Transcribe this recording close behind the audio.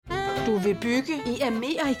Du vil bygge i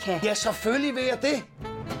Amerika? Ja, selvfølgelig vil jeg det.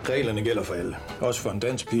 Reglerne gælder for alle. Også for en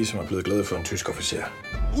dansk pige, som er blevet glad for en tysk officer.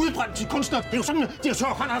 Udbrændt til kunstner. Det er jo sådan, at direktør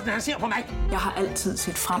Conradsen, han ser på mig. Jeg har altid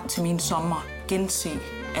set frem til min sommer. Gense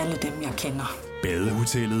alle dem, jeg kender.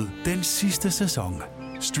 Badehotellet den sidste sæson.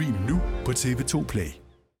 Stream nu på TV2 Play.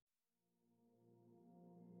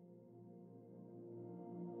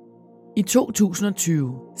 I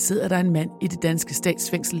 2020 sidder der en mand i det danske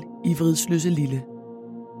statsfængsel i Vridsløselille.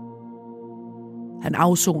 Han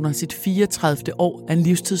afsoner sit 34. år af en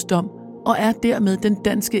livstidsdom og er dermed den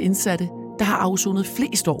danske indsatte, der har afsonet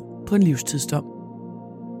flest år på en livstidsdom.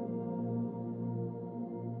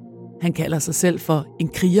 Han kalder sig selv for en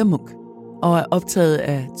krigermunk og er optaget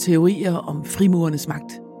af teorier om frimurernes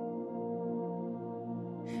magt.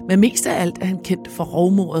 Men mest af alt er han kendt for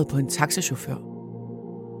rovmordet på en taxachauffør.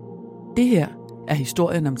 Det her er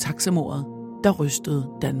historien om taxamordet, der rystede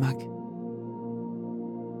Danmark.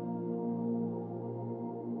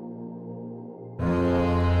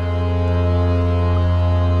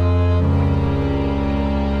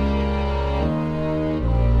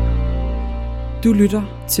 Du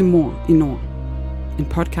lytter til Mord i Nord, en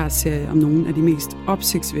podcastserie om nogle af de mest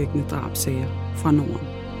opsigtsvækkende drabssager fra Norden.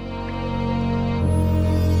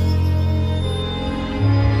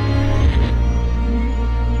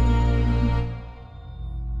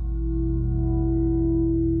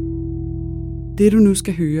 Det du nu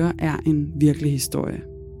skal høre er en virkelig historie.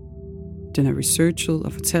 Den er researchet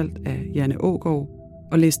og fortalt af Janne Aagaard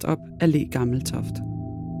og læst op af Le Gammeltoft.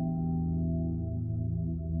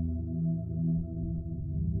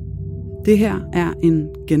 Det her er en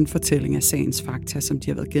genfortælling af sagens fakta, som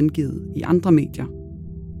de har været gengivet i andre medier.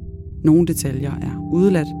 Nogle detaljer er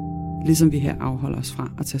udeladt, ligesom vi her afholder os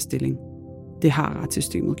fra at tage stilling. Det har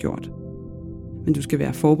retssystemet gjort. Men du skal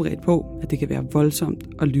være forberedt på, at det kan være voldsomt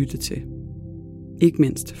at lytte til. Ikke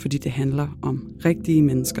mindst, fordi det handler om rigtige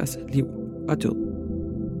menneskers liv og død.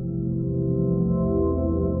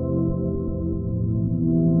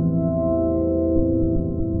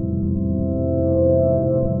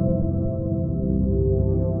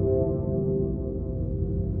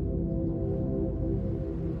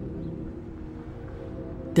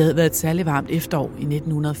 Det havde været et særligt varmt efterår i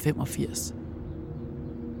 1985.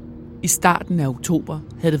 I starten af oktober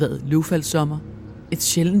havde det været løvfaldssommer, et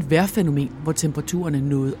sjældent vejrfænomen, hvor temperaturerne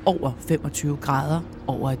nåede over 25 grader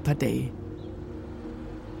over et par dage.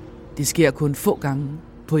 Det sker kun få gange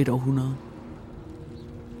på et århundrede.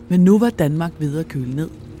 Men nu var Danmark ved at køle ned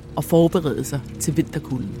og forberede sig til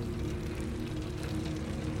vinterkulden.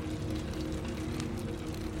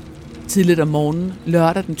 Tidligt om morgenen,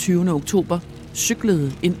 lørdag den 20. oktober,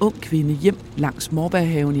 cyklede en ung kvinde hjem langs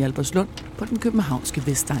Morbærhaven i Albertslund på den københavnske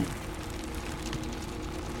Vestegn.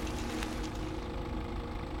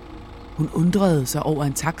 Hun undrede sig over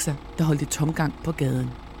en taxa, der holdt i tomgang på gaden.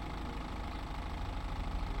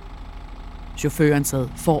 Chaufføren sad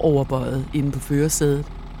foroverbøjet inde på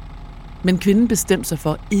førersædet, men kvinden bestemte sig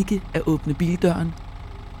for ikke at åbne bildøren.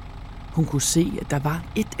 Hun kunne se, at der var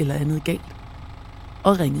et eller andet galt,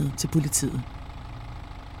 og ringede til politiet.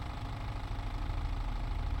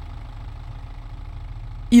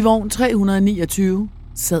 I vogn 329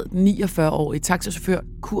 sad den 49-årige taxachauffør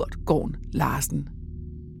Kurt Gorn Larsen.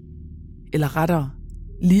 Eller rettere,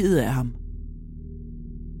 liget af ham.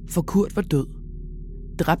 For Kurt var død,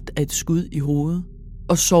 dræbt af et skud i hovedet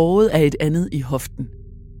og såret af et andet i hoften.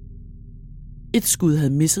 Et skud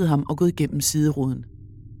havde misset ham og gået igennem sideruden.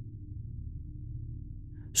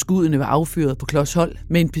 Skuddene var affyret på klods hold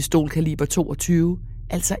med en pistol kaliber 22,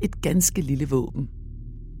 altså et ganske lille våben.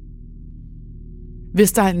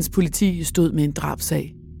 Vestegnens politi stod med en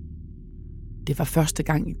drabsag. Det var første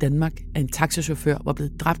gang i Danmark, at en taxachauffør var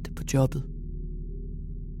blevet dræbt på jobbet.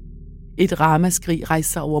 Et ramaskrig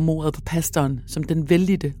rejste sig over mordet på pastoren, som den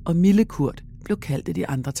vældige og milde Kurt blev kaldt af de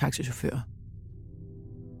andre taxachauffører.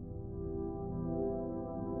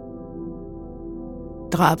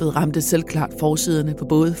 Drabet ramte selvklart forsiderne på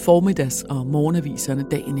både formiddags- og morgenaviserne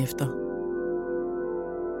dagen efter.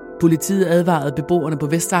 Politiet advarede beboerne på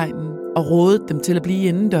Vestegnen og rådede dem til at blive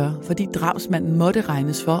indendør, fordi drabsmanden måtte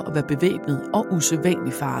regnes for at være bevæbnet og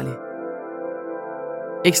usædvanligt farlig.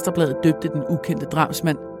 Ekstrabladet døbte den ukendte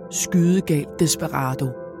drabsmand Skydegal Desperado.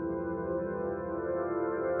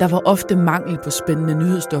 Der var ofte mangel på spændende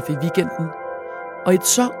nyhedsstof i weekenden, og et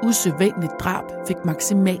så usædvanligt drab fik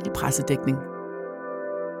maksimal pressedækning.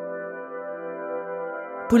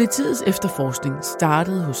 Politiets efterforskning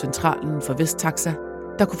startede hos centralen for Vesttaxa,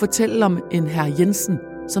 der kunne fortælle om en herr Jensen,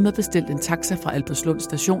 som havde bestilt en taxa fra Albertslund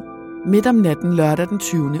station midt om natten lørdag den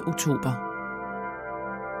 20. oktober.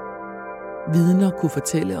 Vidner kunne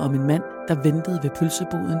fortælle om en mand, der ventede ved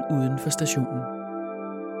pølseboden uden for stationen.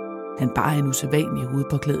 Han bar en usædvanlig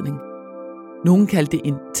hovedpåklædning. Nogle kaldte det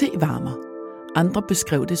en tevarmer, andre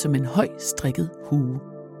beskrev det som en høj strikket hue.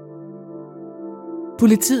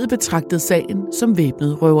 Politiet betragtede sagen som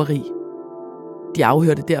væbnet røveri. De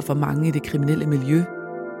afhørte derfor mange i det kriminelle miljø,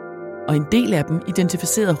 og en del af dem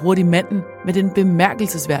identificerede hurtigt manden med den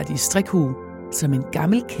bemærkelsesværdige strikhue som en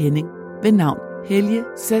gammel kending ved navn Helge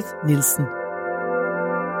Seth Nielsen.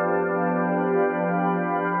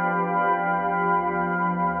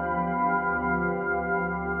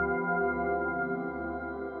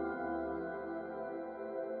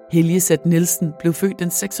 Helge Seth Nielsen blev født den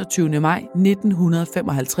 26. maj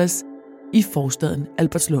 1955 i forstaden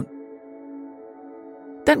Albertslund.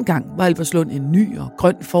 Dengang var Albertslund en ny og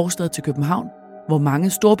grøn forstad til København, hvor mange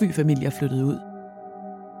storbyfamilier flyttede ud.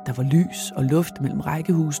 Der var lys og luft mellem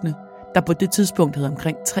rækkehusene, der på det tidspunkt havde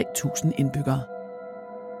omkring 3.000 indbyggere.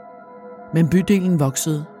 Men bydelen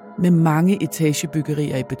voksede med mange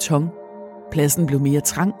etagebyggerier i beton, pladsen blev mere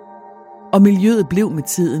trang, og miljøet blev med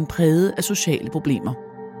tiden præget af sociale problemer.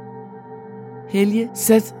 Helge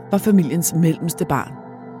Seth var familiens mellemste barn.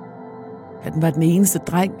 Han var den eneste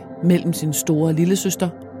dreng mellem sin store lillesøster,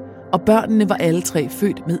 og børnene var alle tre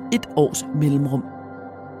født med 1 års mellemrum.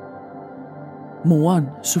 Moren,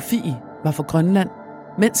 Sofie, var fra Grønland,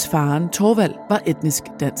 mens faren, Thorvald, var etnisk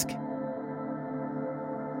dansk.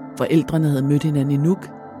 Forældrene havde mødt hinanden i Nuuk,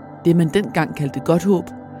 det man dengang kaldte Godthåb,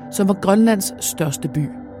 som var Grønlands største by.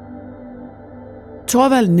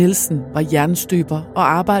 Thorvald Nielsen var jernstøber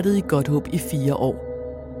og arbejdede i Godthåb i 4 år.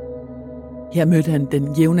 Her mødte han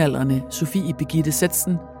den jævnaldrende Sofie Birgitte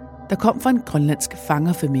Setsen, der kom fra en grønlandsk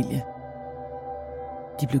fangerfamilie.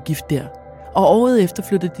 De blev gift der, og året efter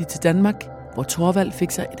flyttede de til Danmark, hvor Thorvald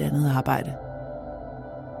fik sig et andet arbejde.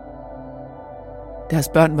 Deres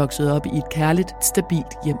børn voksede op i et kærligt,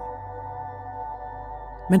 stabilt hjem.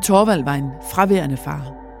 Men Thorvald var en fraværende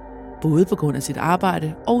far, både på grund af sit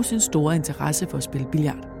arbejde og sin store interesse for at spille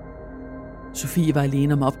billard. Sofie var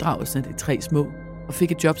alene om opdragelsen af de 3 små, og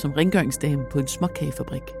fik et job som rengøringsdame på en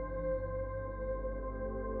småkagefabrik.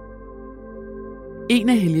 En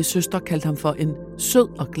af Helges søstre kaldte ham for en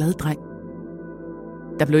sød og glad dreng.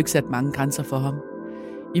 Der blev ikke sat mange grænser for ham.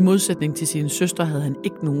 I modsætning til sine søstre havde han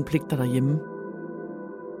ikke nogen pligter derhjemme.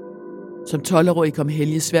 Som 12-årig kom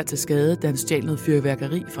Helge svært til skade, da han stjal noget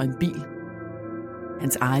fyrværkeri fra en bil.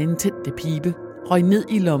 Hans egen tændte pibe røg ned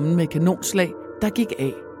i lommen med kanonslag, der gik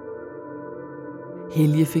af.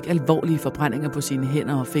 Helge fik alvorlige forbrændinger på sine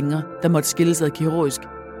hænder og fingre, der måtte skilles ad kirurgisk.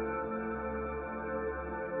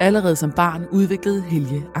 Allerede som barn udviklede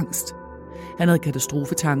Helge angst. Han havde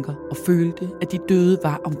katastrofetanker og følte, at de døde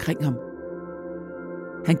var omkring ham.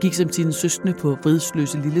 Han gik som sine søskende på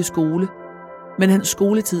vridsløse lille skole, men hans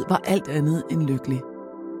skoletid var alt andet end lykkelig.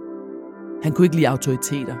 Han kunne ikke lide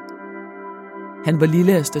autoriteter. Han var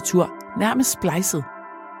lille af statur, nærmest splejset.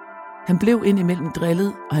 Han blev indimellem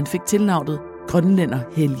drillet, og han fik tilnavnet Grønlænder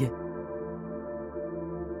Helge.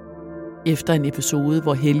 Efter en episode,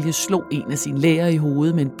 hvor Helge slog en af sine lærere i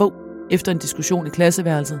hovedet med en bog efter en diskussion i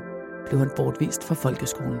klasseværelset, blev han bortvist fra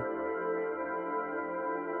folkeskolen.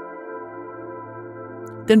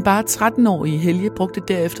 Den bare 13-årige Helge brugte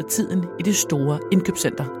derefter tiden i det store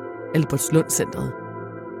indkøbscenter, Albertslund-centret.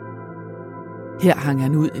 Her hang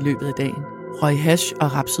han ud i løbet af dagen, røg hash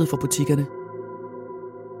og rapsede for butikkerne.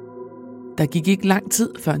 Der gik ikke lang tid,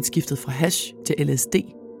 før han skiftede fra hash til LSD,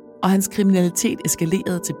 og hans kriminalitet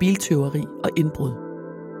eskalerede til biltyveri og indbrud.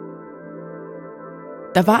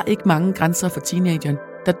 Der var ikke mange grænser for teenageren,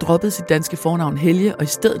 der droppede sit danske fornavn Helge og i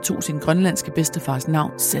stedet tog sin grønlandske bedstefars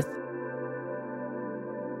navn Seth.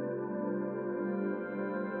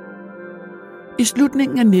 I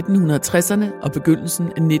slutningen af 1960'erne og begyndelsen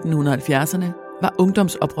af 1970'erne var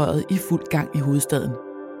ungdomsoprøret i fuld gang i hovedstaden.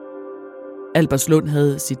 Albertslund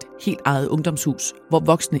havde sit helt eget ungdomshus, hvor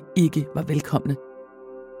voksne ikke var velkomne.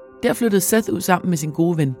 Der flyttede Seth ud sammen med sin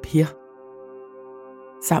gode ven Per.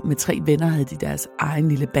 Sammen med 3 venner havde de deres egen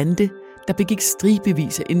lille bande, der begik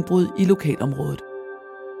stribevis af indbrud i lokalområdet.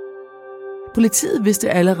 Politiet vidste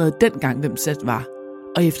allerede dengang, hvem Seth var,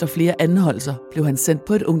 og efter flere anholdelser blev han sendt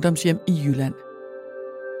på et ungdomshjem i Jylland.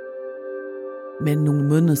 Men nogle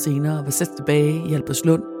måneder senere var Seth tilbage i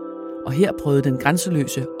Albertslund, og her prøvede den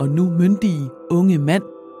grænseløse og nu myndige unge mand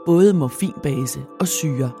både morfinbase og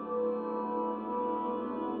syre.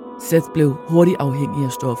 Seth blev hurtigt afhængig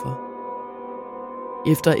af stoffer.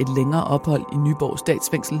 Efter et længere ophold i Nyborg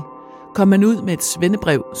Statsfængsel kom han ud med et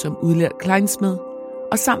svendebrev som udlært kleinsmed,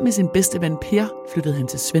 og sammen med sin bedste ven Per flyttede han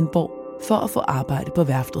til Svendborg for at få arbejde på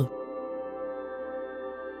værftet.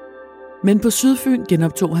 Men på Sydfyn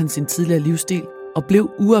genoptog han sin tidligere livsstil og blev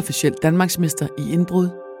uofficielt danmarksmester i indbrud.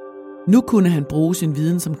 Nu kunne han bruge sin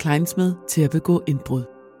viden som kleinsmed til at begå indbrud.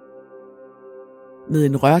 Med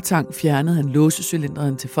en rørtang fjernede han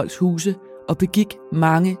låsecylinderen til folks huse og begik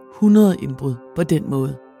mange 100 indbrud på den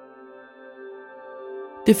måde.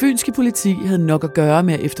 Det fynske politi havde nok at gøre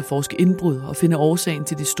med at efterforske indbrud og finde årsagen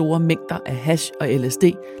til de store mængder af hash og LSD,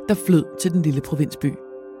 der flød til den lille provinsby.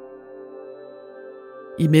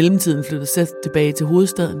 I mellemtiden flyttede Seth tilbage til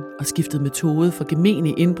hovedstaden og skiftede metode fra gemene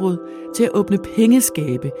indbrud til at åbne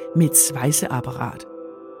pengeskabe med et svejseapparat.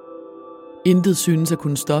 Intet synes at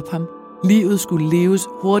kunne stoppe ham. Livet skulle leves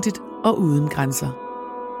hurtigt og uden grænser.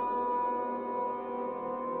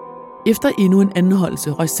 Efter endnu en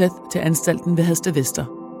anholdelse røg Seth til anstalten ved Herstedvester.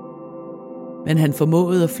 Men han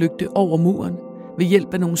formåede at flygte over muren ved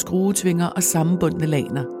hjælp af nogle skruetvinger og sammenbundne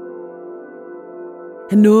laner.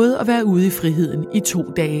 Han nåede at være ude i friheden i 2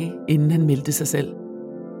 dage, inden han meldte sig selv.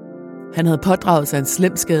 Han havde pådraget sig en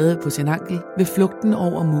slem skade på sin ankel ved flugten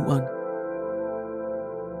over muren.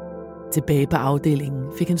 Tilbage på afdelingen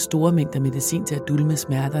fik han store mængder medicin til at dulme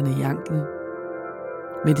smerterne i anklen.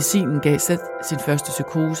 Medicinen gav Seth sin første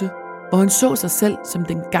psykose, hvor han så sig selv som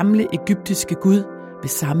den gamle egyptiske gud ved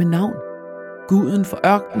samme navn. Guden for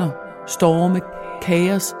ørkener, storme,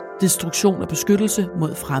 kaos, destruktion og beskyttelse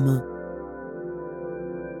mod fremmede.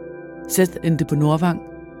 Seth endte på Nordvang,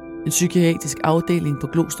 en psykiatrisk afdeling på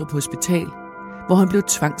Glostrup Hospital, hvor han blev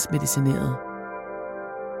tvangsmedicineret.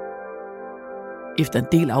 Efter en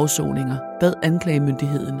del afsoninger bad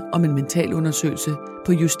anklagemyndigheden om en mentalundersøgelse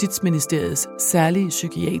på Justitsministeriets særlige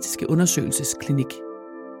psykiatriske undersøgelsesklinik.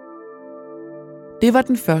 Det var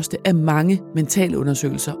den første af mange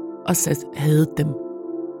mentalundersøgelser, og Seth havde dem.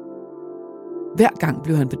 Hver gang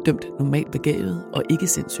blev han bedømt normalt begavet og ikke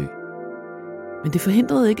sindssyg. Men det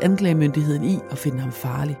forhindrede ikke anklagemyndigheden i at finde ham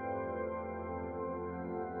farlig.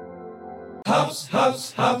 Haps,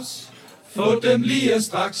 haps, haps, få dem lige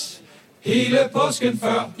straks. Hele påsken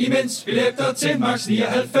før, imens billetter til max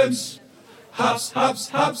 99. Haps, haps,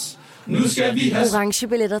 haps, nu skal vi have orange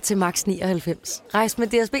billetter til max 99. Rejs med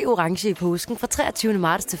DSB Orange i påsken fra 23.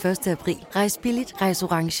 marts til 1. april. Rejs billigt, rejs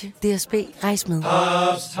orange. DSB, rejs med.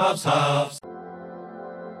 haps, haps, haps.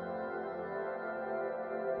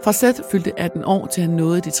 Fra Seth fyldte 18 år til han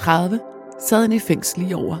nåede de 30, sad han i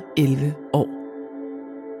fængsel i over 11 år.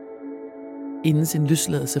 Inden sin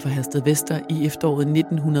løsladelse fra Herstedvester i efteråret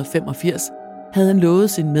 1985, havde han lovet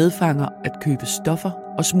sine medfanger at købe stoffer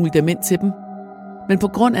og smugle dem ind til dem. Men på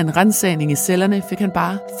grund af en ransagning i cellerne fik han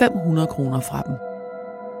bare 500 kroner fra dem.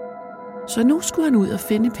 Så nu skulle han ud og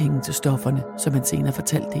finde penge til stofferne, som han senere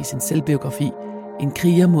fortalte i sin selvbiografi, En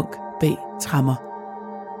krigermunk bag tremmer.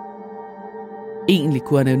 Egentlig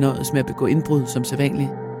kunne han have nøjes med at begå indbrud som sædvanligt.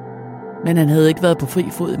 Men han havde ikke været på fri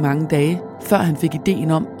fod i mange dage, før han fik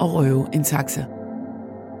ideen om at røve en taxa.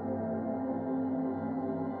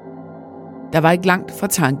 Der var ikke langt fra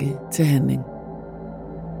tanke til handling.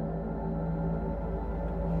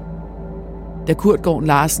 Da Kurt Gården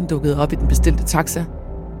Larsen dukkede op i den bestilte taxa,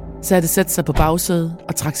 satte Seth sig på bagsædet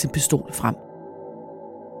og trak sin pistol frem.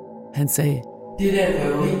 Han sagde, "Det der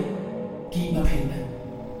røveri, giv mig penge."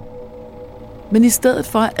 Men i stedet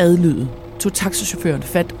for at adlyde, tog taxachaufføren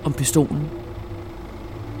fat om pistolen.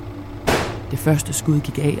 Det første skud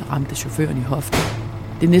gik af og ramte chaufføren i hoften.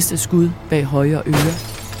 Det næste skud bag højre øre.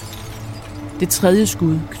 Det tredje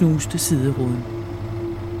skud knuste sideruden.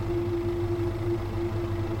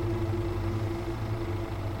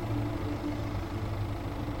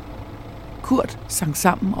 Kurt sank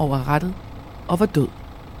sammen over rattet og var død.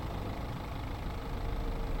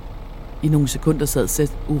 I nogle sekunder sad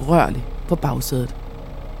Seth urørlig på bagsædet.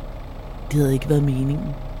 Det havde ikke været meningen.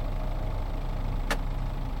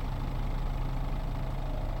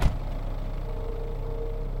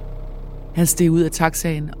 Han steg ud af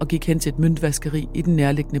taxaen og gik hen til et møntvaskeri i den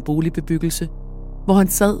nærliggende boligbebyggelse, hvor han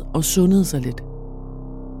sad og sundede sig lidt.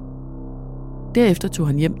 Derefter tog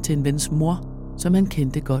han hjem til en vens mor, som han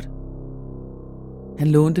kendte godt. Han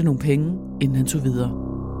lånte nogle penge, inden han tog videre.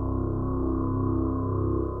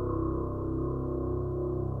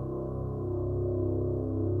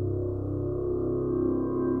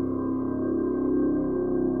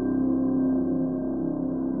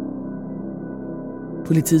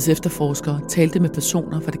 Politiets efterforskere talte med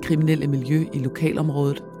personer fra det kriminelle miljø i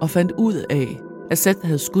lokalområdet og fandt ud af, at Seth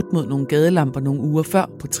havde skudt mod nogle gadelamper nogle uger før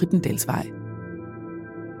på Trippendalsvej.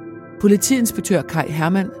 Politiinspektør Kai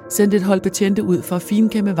Hermann sendte et hold betjente ud for at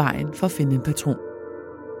finkæmme vejen for at finde en patron.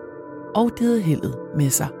 Og det havde heldet med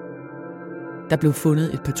sig. Der blev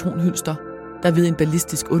fundet et patronhylster, der ved en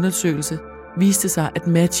ballistisk undersøgelse viste sig at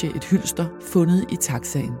matche et hylster fundet i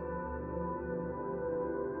taxaen.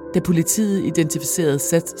 Da politiet identificerede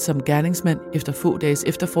Seth som gerningsmand efter få dages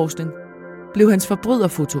efterforskning, blev hans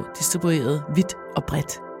forbryderfoto distribueret vidt og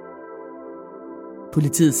bredt.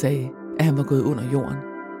 Politiet sagde, at han var gået under jorden.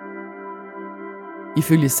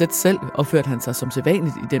 Ifølge Seth selv opførte han sig som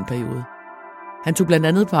sædvanligt i den periode. Han tog blandt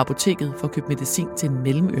andet på apoteket for at købe medicin til en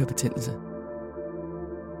mellemørebetændelse.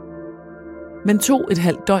 Men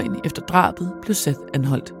 2,5 døgn efter drabet blev Seth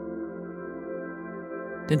anholdt.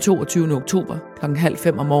 Den 22. oktober kl.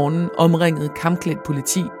 4:30 om morgenen omringede kampklædt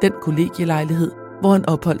politi den kollegielejlighed, hvor han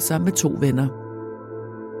opholdt sig med 2 venner.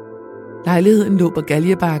 Lejligheden lå på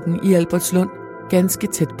Galjebakken i Albertslund, ganske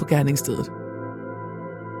tæt på gerningsstedet.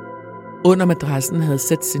 Under madrassen havde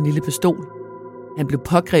Seth sin lille pistol. Han blev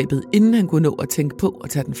pågrebet, inden han kunne nå at tænke på at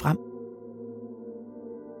tage den frem.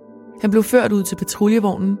 Han blev ført ud til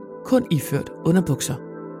patruljevognen, kun iført underbukser.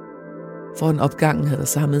 Foran opgangen havde der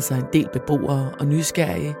samlet sig en del beboere og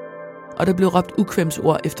nysgerrige, og der blev råbt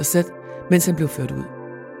ukvemsord efter Seth, mens han blev ført ud.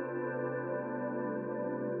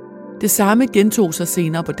 Det samme gentog sig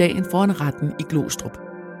senere på dagen foran retten i Glostrup.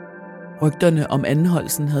 Rygterne om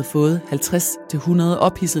anholdelsen havde fået 50-100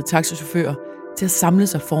 ophidsede taxichauffører til at samle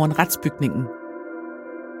sig foran retsbygningen.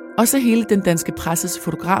 Også hele den danske presses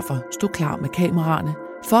fotografer stod klar med kameraerne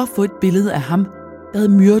for at få et billede af ham, der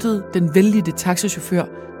havde myrdet den vellidte taxichauffør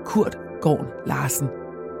Kurt Vogn Larsen.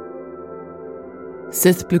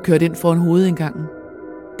 Seth blev kørt ind foran hovedindgangen.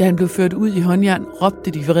 Da han blev ført ud i håndjern,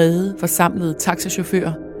 råbte de vrede, forsamlede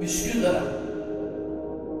taxichauffører: "Vi skyder dig!"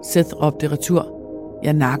 Seth råbte retur: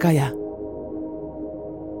 "Jeg nakker jer!"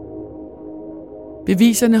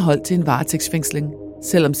 Beviserne holdt til en varetægtsfængsling,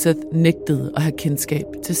 selvom Seth nægtede at have kendskab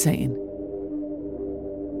til sagen.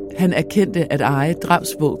 Han erkendte at eje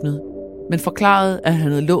drabsvåbnet, men forklarede, at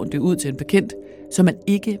han havde lånt det ud til en bekendt, som man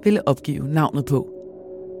ikke ville opgive navnet på.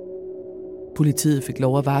 Politiet fik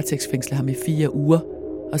lov at varetægtsfængsle ham i 4 uger,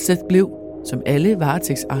 og Seth blev, som alle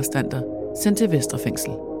varetægtsarrestanter, sendt til Vestre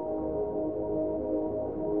Fængsel.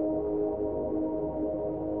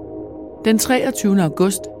 Den 23.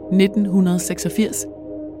 august 1986,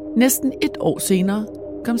 næsten 1 år senere,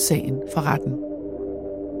 kom sagen for retten.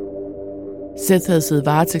 Seth havde siddet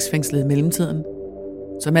varetægtsfængslet i mellemtiden.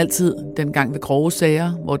 Som altid, dengang ved grove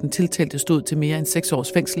sager, hvor den tiltalte stod til mere end 6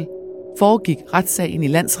 års fængsel, foregik retssagen i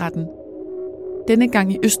landsretten. Denne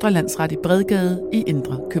gang i Østre Landsret i Bredgade i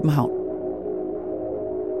Indre København.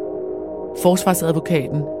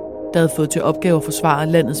 Forsvarsadvokaten, der havde fået til opgave at forsvare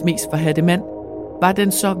landets mest forhadte mand, var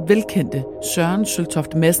den så velkendte Søren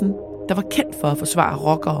Søltoft Madsen, der var kendt for at forsvare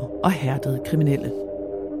rockere og hærdede kriminelle.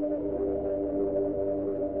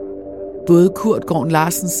 Både Kurt Vogn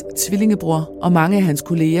Larsens tvillingebror og mange af hans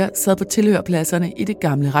kolleger sad på tilhørpladserne i det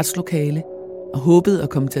gamle retslokale og håbede at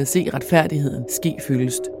komme til at se retfærdigheden ske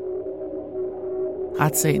fyldest.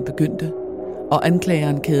 Retssagen begyndte, og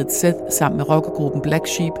anklageren kædede Seth sammen med rockergruppen Black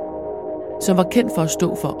Sheep, som var kendt for at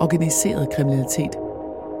stå for organiseret kriminalitet.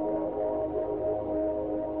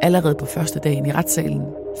 Allerede på første dagen i retssalen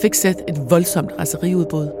fik Seth et voldsomt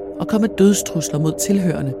raseriudbrud og kom med dødstrusler mod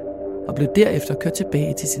tilhørende og blev derefter kørt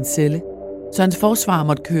tilbage til sin celle, så hans forsvarer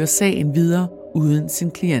måtte køre sagen videre uden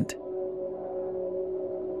sin klient.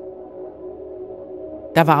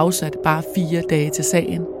 Der var afsat bare 4 dage til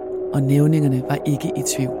sagen, og nævningerne var ikke i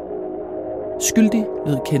tvivl. Skyldig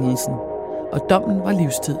lød kendelsen, og dommen var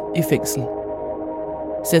livstid i fængsel.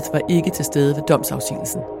 Seth var ikke til stede ved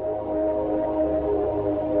domsafsigelsen.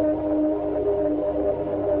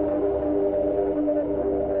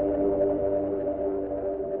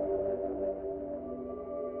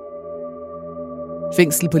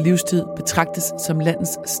 Fængsel på livstid betragtes som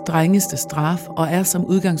landets strengeste straf og er som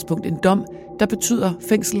udgangspunkt en dom, der betyder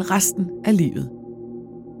fængsel resten af livet.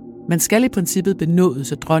 Man skal i princippet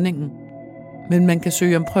benådes af dronningen, men man kan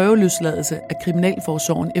søge om prøveløsladelse af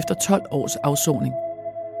kriminalforsorgen efter 12 års afsoning.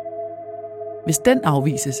 Hvis den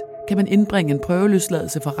afvises, kan man indbringe en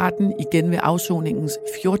prøveløsladelse for retten igen ved afsoningens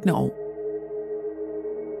 14. år.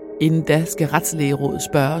 Inden da skal Retslægerådet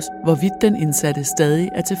spørges, hvorvidt den indsatte stadig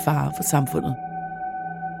er til fare for samfundet.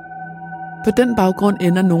 På den baggrund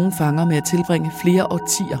ender nogle fanger med at tilbringe flere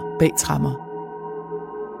årtier bag tremmer.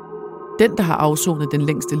 Den, der har afsonet den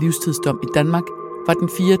længste livstidsdom i Danmark, var den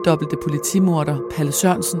 4-dobbelte politimorder Palle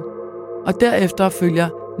Sørensen, og derefter følger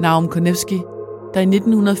Naum Konevski, der i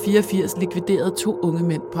 1984 likviderede 2 unge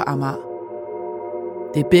mænd på Amager.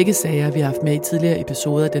 Det er begge sager, vi har haft med i tidligere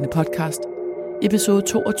episoder af denne podcast, episode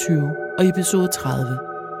 22 og episode 30.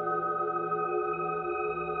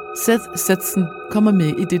 Seth Setsen kommer med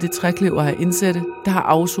i dette trækløver af indsatte, der har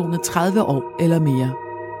afsonet 30 år eller mere.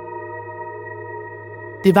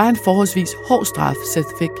 Det var en forholdsvis hård straf, Seth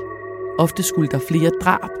fik. Ofte skulle der flere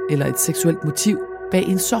drab eller et seksuelt motiv bag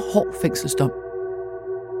en så hård fængselsdom.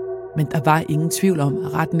 Men der var ingen tvivl om,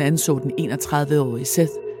 at retten anså den 31-årige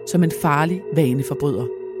Seth som en farlig vaneforbryder.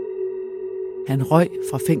 Han røg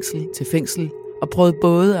fra fængsel til fængsel og prøvede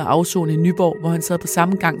både at afsone i Nyborg, hvor han sad på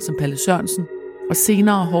samme gang som Palle Sørensen, og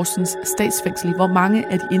senere Horsens statsfængsel, hvor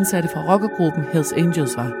mange af de indsatte fra rockergruppen Hells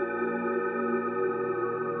Angels var.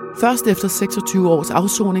 Først efter 26 års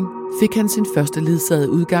afsoning fik han sin første ledsagede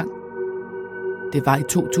udgang. Det var i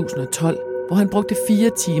 2012, hvor han brugte 4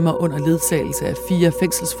 timer under ledsagelse af 4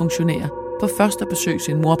 fængselsfunktionærer på først at besøge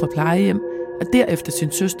sin mor på plejehjem, og derefter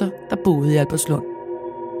sin søster, der boede i Albertslund.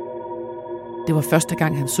 Det var første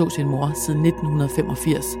gang, han så sin mor siden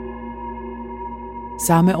 1985.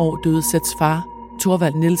 Samme år døde Seths far,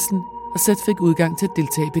 Thorvald Nielsen, og Seth fik udgang til at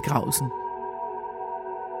deltage i begravelsen.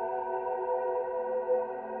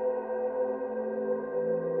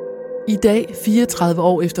 I dag, 34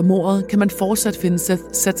 år efter mordet, kan man fortsat finde Seth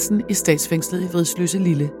Satsen i statsfængslet i Vridsløse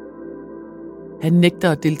Lille. Han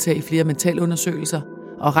nægter at deltage i flere mentalundersøgelser,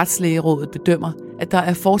 og Retslægerådet bedømmer, at der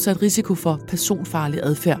er fortsat risiko for personfarlig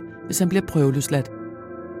adfærd, hvis han bliver prøveløsladt.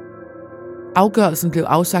 Afgørelsen blev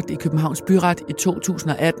afsagt i Københavns Byret i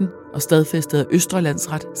 2018 og stadfæstet af Østre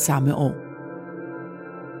Landsret samme år.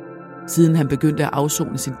 Siden han begyndte at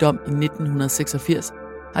afsone sin dom i 1986,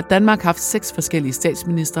 har Danmark haft 6 forskellige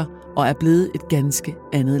statsministre og er blevet et ganske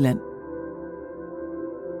andet land.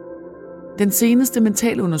 Den seneste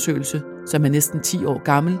mentalundersøgelse, som er næsten 10 år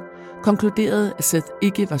gammel, konkluderede, at Seth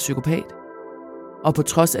ikke var psykopat. Og på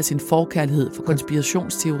trods af sin forkærlighed for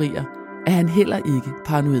konspirationsteorier, er han heller ikke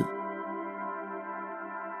paranoid.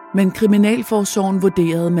 Men Kriminalforsorgen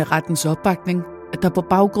vurderede med rettens opbakning, at der på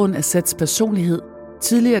baggrund af Seths personlighed,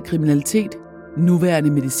 tidligere kriminalitet,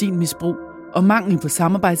 nuværende medicinmisbrug og mangel på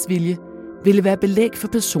samarbejdsvilje, ville være belæg for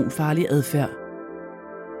personfarlig adfærd.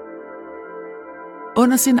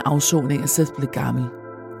 Under sin afsoning er Seth blevet gammel.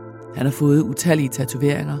 Han har fået utallige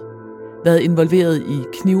tatoveringer, været involveret i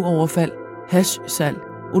knivoverfald, hashsalg,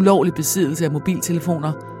 ulovlig besiddelse af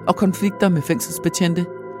mobiltelefoner og konflikter med fængselsbetjente,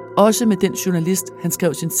 også med den journalist, han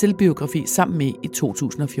skrev sin selvbiografi sammen med i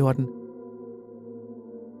 2014.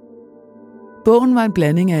 Bogen var en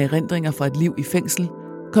blanding af erindringer fra et liv i fængsel,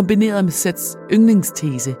 kombineret med Seths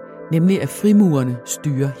yndlingstese, nemlig at frimurerne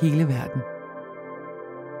styrer hele verden.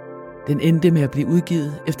 Den endte med at blive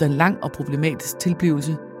udgivet efter en lang og problematisk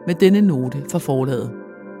tilblivelse med denne note fra forlaget.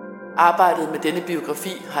 Arbejdet med denne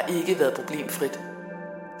biografi har ikke været problemfrit.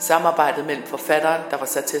 Samarbejdet mellem forfatteren, der var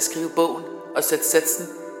sat til at skrive bogen, og Seth Satsen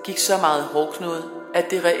gik så meget hårdknude, at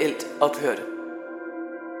det reelt ophørte.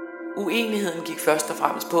 Uenigheden gik først og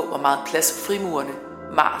fremmest på, hvor meget plads frimurerne,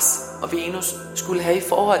 Mars og Venus skulle have i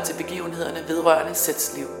forhold til begivenhederne vedrørende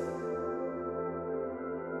Seths liv.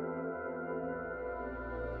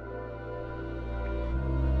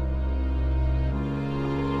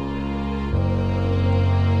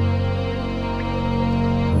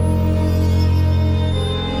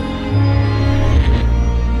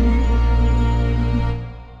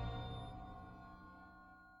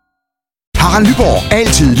 Harald Nyborg.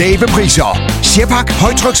 Altid lave priser. Sjehpak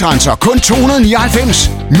højtryksrenser kun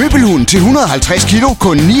 299. Møbelhund til 150 kilo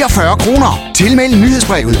kun 49 kroner. Tilmeld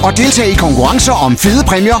nyhedsbrevet og deltag i konkurrencer om fede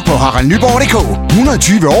præmier på haraldnyborg.dk.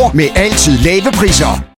 120 år med altid lave priser.